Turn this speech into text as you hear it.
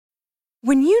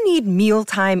When you need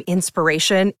mealtime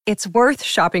inspiration, it's worth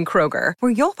shopping Kroger,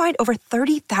 where you'll find over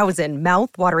 30,000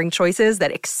 mouth-watering choices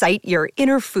that excite your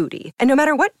inner foodie. And no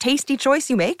matter what tasty choice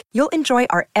you make, you'll enjoy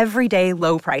our everyday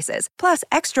low prices, plus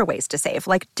extra ways to save,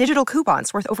 like digital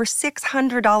coupons worth over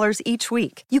 $600 each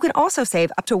week. You can also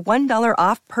save up to $1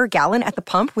 off per gallon at the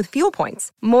pump with fuel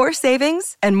points. More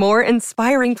savings and more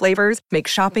inspiring flavors make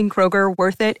shopping Kroger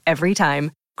worth it every time.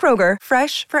 Kroger,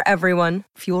 fresh for everyone.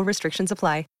 Fuel restrictions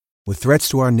apply. With threats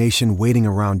to our nation waiting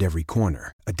around every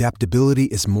corner, adaptability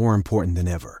is more important than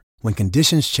ever. When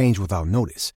conditions change without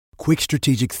notice, quick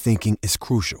strategic thinking is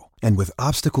crucial. And with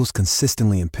obstacles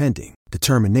consistently impending,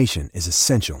 determination is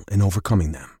essential in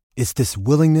overcoming them. It's this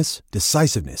willingness,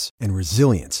 decisiveness, and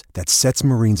resilience that sets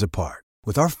Marines apart.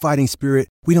 With our fighting spirit,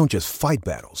 we don't just fight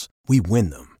battles, we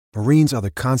win them. Marines are the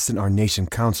constant our nation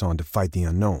counts on to fight the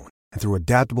unknown. And through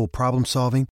adaptable problem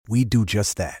solving, we do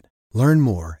just that. Learn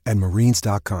more at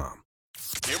marines.com.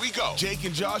 Here we go. Jake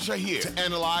and Josh are here to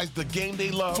analyze the game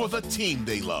they love for the team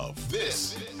they love.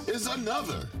 This is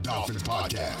another Dolphins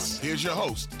podcast. Here's your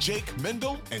host, Jake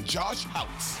Mendel and Josh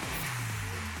Houtz.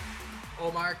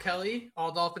 Omar Kelly,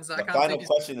 alldolphins.com. The final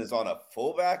question is on a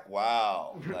fullback?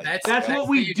 Wow. That's what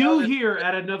we do here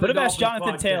at another Could have asked Dolphins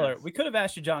Jonathan podcast. Taylor. We could have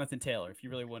asked you Jonathan Taylor if you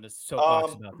really wanted to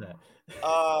soapbox about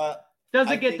that. Does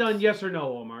it get done? Yes or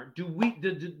no, Omar? Do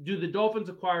the Dolphins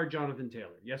acquire Jonathan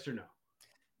Taylor? Yes or no?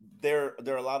 There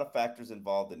are a lot of factors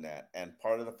involved in that, and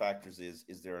part of the factors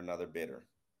is there another bidder?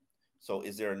 So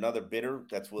is there another bidder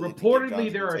that's willing Reportedly, to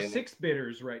give there are Taylor? 6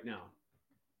 bidders right now.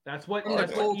 That's what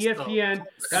Okay. ESPN.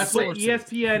 That's what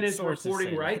ESPN is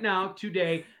reporting right now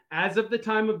today. As of the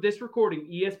time of this recording,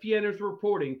 ESPN is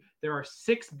reporting there are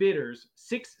 6 bidders,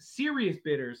 6 serious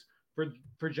bidders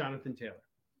for Jonathan Taylor.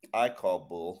 I call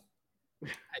bull.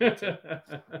 There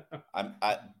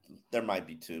might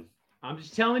be 2. I'm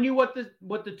just telling you what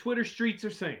the Twitter streets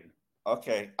are saying.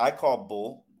 Okay, I call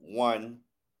bull. 1,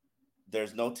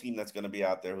 there's no team that's going to be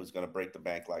out there who's going to break the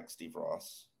bank like Steve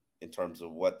Ross in terms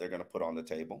of what they're going to put on the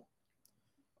table.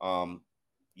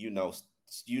 You know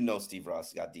Steve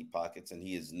Ross got deep pockets, and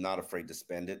he is not afraid to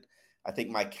spend it. I think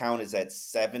my count is at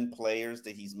 7 players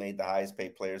that he's made the highest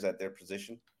paid players at their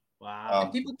position. Wow.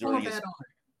 People throw a bet on it.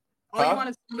 All you want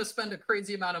is him to spend a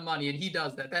crazy amount of money, and he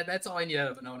does that. That's all I need out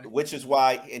of an owner. Which is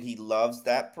why, and he loves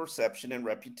that perception and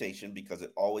reputation because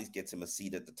it always gets him a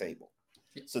seat at the table.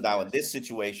 Yeah. So now in this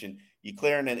situation, you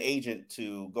clearing an agent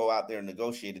to go out there and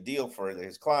negotiate a deal for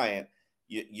his client.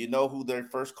 You know who their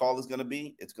first call is going to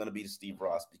be? It's going to be to Steve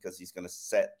Ross because he's going to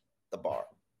set the bar.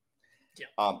 Yeah.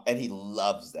 And he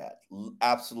loves that.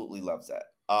 Absolutely loves that.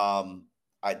 I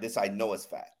know it's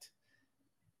fact.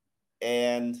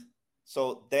 And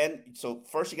so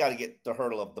first you got to get the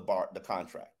hurdle of the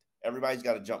contract. Everybody's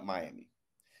got to jump Miami.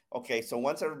 Okay, so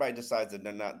once everybody decides that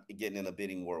they're not getting in a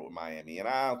bidding war with Miami, and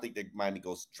I don't think that Miami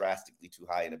goes drastically too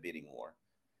high in a bidding war,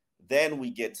 then we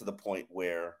get to the point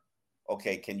where,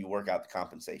 okay, can you work out the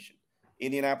compensation?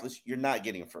 Indianapolis, you're not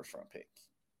getting a first-round pick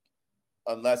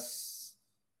unless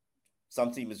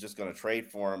some team is just going to trade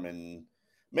for him, and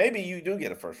maybe you do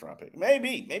get a first-round pick.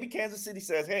 Maybe Kansas City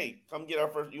says, hey, come get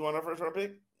you want our first-round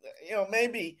pick?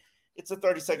 Maybe it's a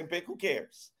 32nd pick. Who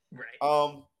cares? Right.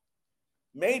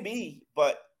 Maybe,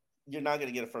 but you're not going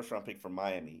to get a first-round pick from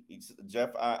Miami. I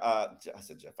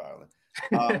said Jeff Ireland.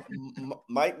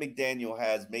 Mike McDaniel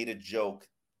has made a joke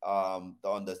on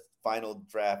the final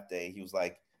draft day. He was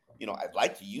like, I'd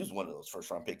like to use one of those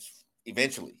first-round picks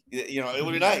eventually. It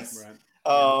would be nice. Right.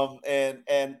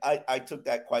 And I took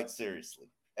that quite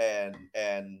seriously, and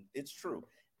it's true.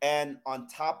 And on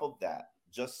top of that,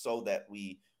 just so that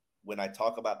when I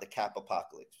talk about the cap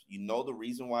apocalypse, the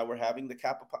reason why we're having the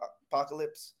cap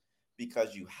apocalypse,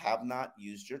 because you have not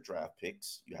used your draft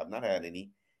picks. You have not had any.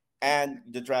 And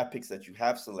the draft picks that you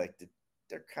have selected,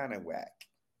 they're kind of whack.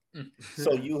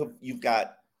 So you've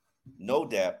got no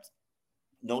depth,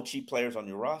 no cheap players on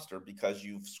your roster because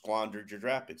you've squandered your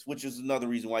draft picks, which is another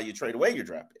reason why you trade away your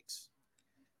draft picks.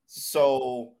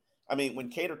 So, when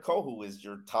Kader Kohu is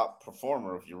your top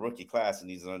performer of your rookie class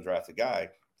and he's an undrafted guy,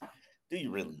 do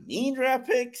you really need draft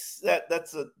picks?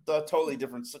 That's a totally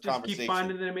different conversation. Just keep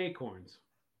finding them acorns.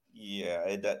 Yeah,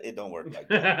 it don't work like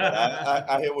that. But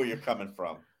I hear where you're coming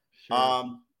from.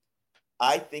 Sure.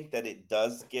 I think that it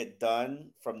does get done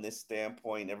from this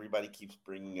standpoint. Everybody keeps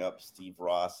bringing up Steve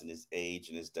Ross and his age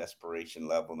and his desperation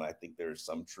level, and I think there is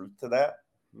some truth to that.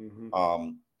 Mm-hmm.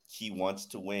 He wants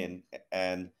to win,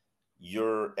 and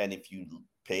if you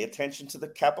pay attention to the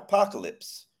cap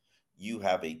apocalypse, you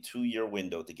have a 2-year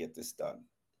window to get this done.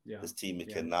 Yeah. This team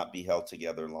cannot be held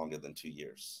together longer than 2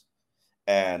 years.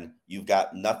 And you've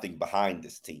got nothing behind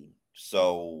this team.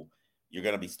 So you're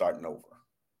going to be starting over.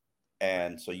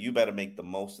 And so you better make the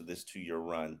most of this 2-year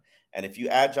run. And if you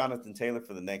add Jonathan Taylor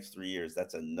for the next 3 years,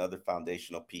 that's another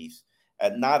foundational piece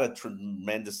at not a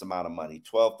tremendous amount of money,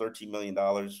 $12-13 million.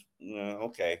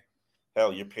 Okay.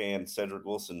 Hell, you're paying Cedric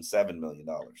Wilson $7 million.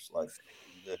 Like,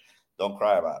 don't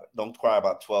cry about it. Don't cry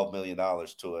about $12 million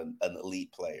to an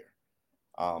elite player.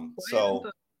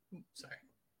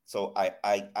 So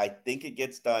I think it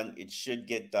gets done. It should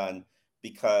get done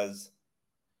because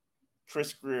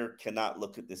Chris Greer cannot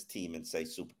look at this team and say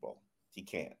Super Bowl. He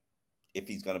can't, if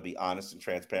he's going to be honest and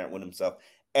transparent with himself.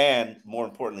 And more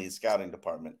importantly, his scouting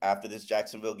department. After this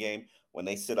Jacksonville game, when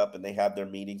they sit up and they have their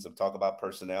meetings and talk about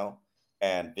personnel,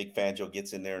 and Vic Fangio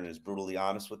gets in there and is brutally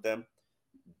honest with them,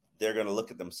 they're going to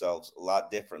look at themselves a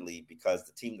lot differently because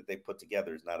the team that they put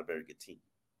together is not a very good team.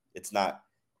 It's not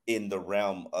in the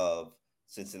realm of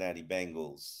Cincinnati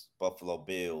Bengals, Buffalo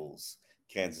Bills,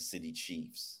 Kansas City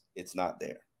Chiefs. It's not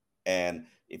there. And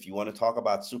if you want to talk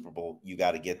about Super Bowl, you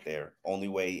got to get there. Only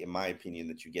way, in my opinion,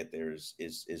 that you get there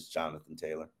is Jonathan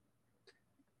Taylor.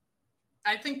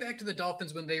 I think back to the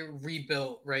Dolphins when they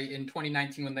rebuilt, right, in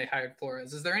 2019 when they hired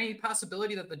Flores. Is there any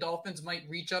possibility that the Dolphins might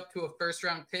reach up to a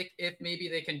first-round pick if maybe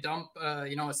they can dump, a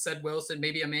Ced Wilson,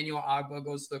 maybe Emmanuel Ogbah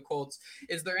goes to the Colts?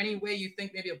 Is there any way you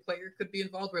think maybe a player could be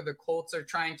involved where the Colts are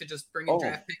trying to just bring in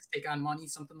draft picks, take on money,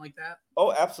 something like that?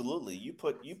 Oh, absolutely. You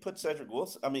put Cedric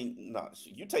Wilson. I mean, no,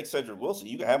 you take Cedric Wilson,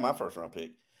 you can have my first-round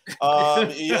pick. You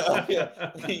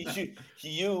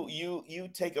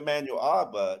take Emmanuel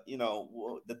Ogbah,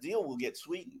 the deal will get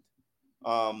sweetened.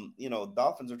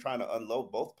 Dolphins are trying to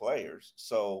unload both players.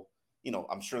 So,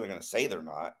 I'm sure they're going to say they're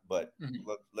not, but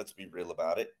let's be real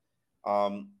about it.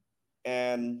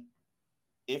 And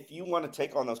if you want to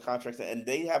take on those contracts, and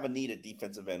they have a need at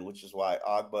defensive end, which is why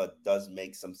Ogbah does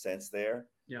make some sense there.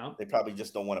 Yeah. They probably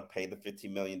just don't want to pay the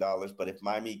 $15 million. But if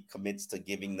Miami commits to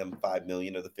giving them $5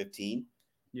 million of the 15,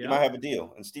 you might have a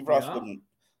deal. And Steve Ross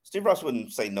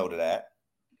wouldn't say no to that.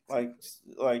 Like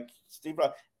Steve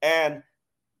Ross. And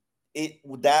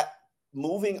that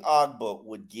moving Ogbah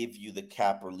would give you the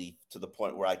cap relief to the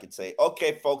point where I could say,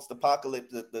 okay, folks, the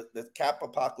cap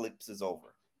apocalypse is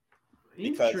over.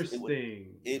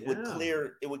 Interesting. It would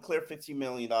clear $15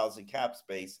 million in cap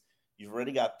space. You've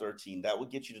already got 13. That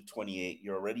would get you to 28.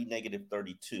 You're already negative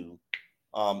 32.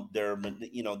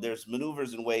 There's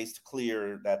maneuvers and ways to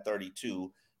clear that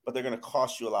 32, but they're going to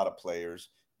cost you a lot of players.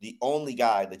 The only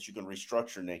guy that you can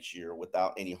restructure next year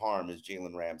without any harm is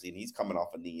Jalen Ramsey, and he's coming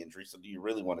off a knee injury. So do you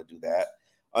really want to do that?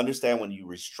 Understand, when you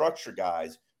restructure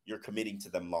guys, you're committing to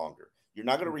them longer. You're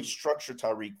not going to restructure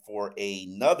Tyreek for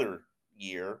another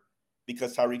year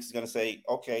because Tyreek is going to say,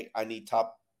 okay, I need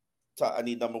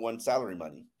number one salary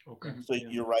money. Okay. So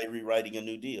you're rewriting a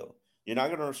new deal. You're not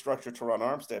going to restructure Teron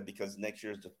Armstead because next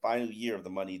year is the final year of the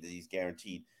money that he's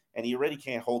guaranteed, and he already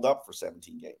can't hold up for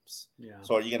 17 games. Yeah.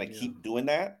 So are you going to keep doing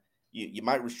that? You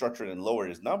might restructure it and lower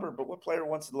his number, but what player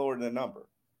wants to lower their number?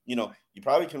 You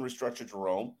probably can restructure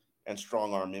Jerome and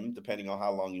strong arm him depending on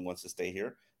how long he wants to stay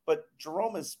here. But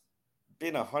Jerome has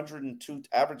been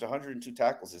average 102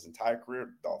 tackles his entire career at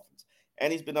the Dolphins,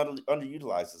 and he's been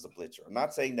underutilized as a blitzer. I'm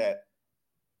not saying that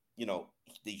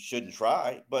they shouldn't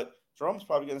try, but Jerome's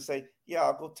probably going to say, yeah,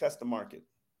 I'll go test the market.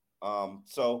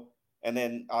 And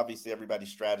then obviously everybody's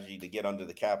strategy to get under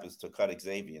the cap is to cut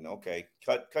Xavier. Okay,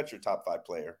 cut your top 5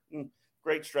 player.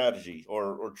 Great strategy.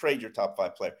 Or trade your top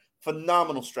 5 player.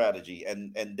 Phenomenal strategy.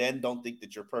 And then don't think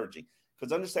that you're purging.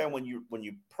 Because understand when you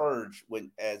purge,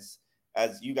 as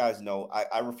you guys know,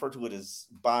 I refer to it as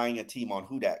buying a team on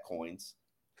Who Dat coins.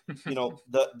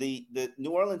 The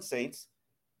New Orleans Saints,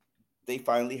 they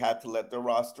finally had to let their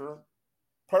roster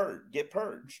get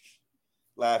purged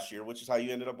last year, which is how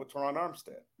you ended up with Teron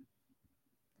Armstead.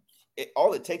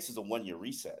 All it takes is a 1-year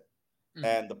reset. Mm-hmm.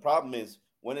 And the problem is,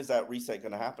 when is that reset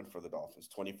going to happen for the Dolphins?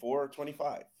 24 or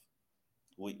 25?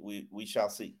 We shall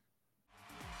see.